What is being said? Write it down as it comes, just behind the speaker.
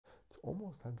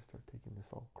almost time to start taking this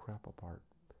all crap apart.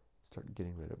 Start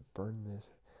getting rid of, burn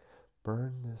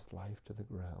this life to the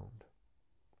ground.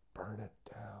 Burn it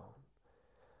down.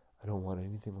 I don't want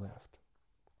anything left.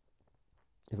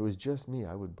 If it was just me,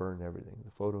 I would burn everything.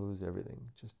 The photos, everything,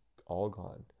 just all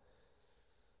gone.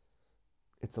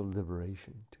 It's a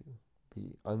liberation to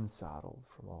be unsaddled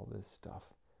from all this stuff.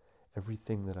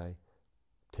 Everything that I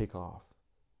take off,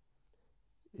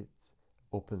 it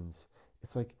opens.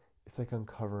 It's like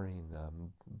uncovering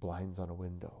blinds on a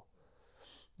window,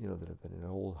 that have been in an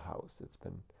old house that's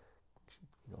been,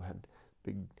 had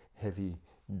big heavy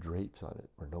drapes on it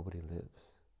where nobody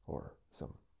lives, or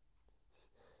some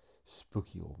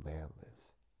spooky old man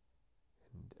lives.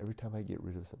 And every time I get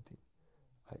rid of something,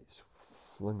 I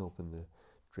fling open the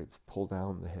drapes, pull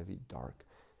down the heavy dark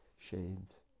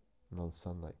shades, and all the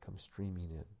sunlight comes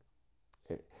streaming in.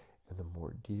 And the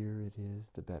more dear it is,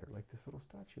 the better. Like this little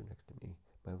statue next to me,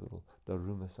 my little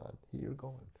Daruma-san. You're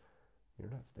going.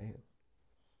 You're not staying.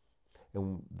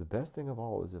 And the best thing of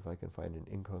all is if I can find an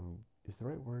is the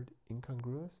right word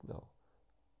incongruous? No.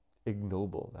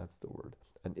 Ignoble, that's the word.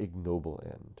 An ignoble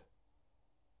end.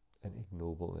 An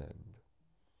ignoble end.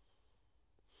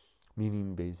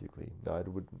 Meaning basically, no, it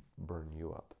wouldn't burn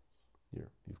you up.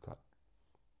 You've got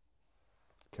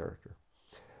character.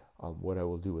 What I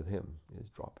will do with him is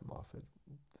drop him off at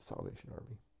the Salvation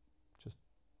Army. Just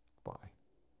bye.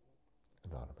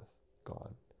 Anonymous.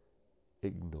 Gone.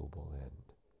 Ignoble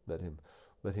end.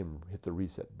 Let him hit the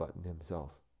reset button himself,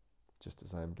 just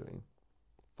as I'm doing.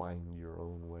 Find your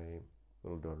own way,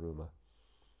 little Daruma.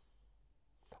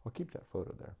 I'll keep that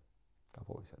photo there. I've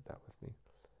always had that with me.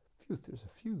 There's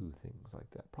a few things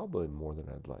like that, probably more than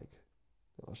I'd like.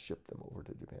 I'll ship them over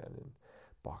to Japan in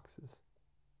boxes,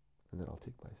 and then I'll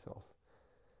take myself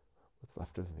what's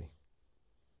left of me.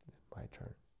 My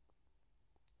turn.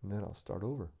 And then I'll start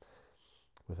over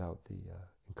without the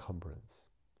encumbrance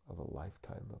of a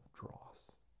lifetime of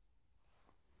dross.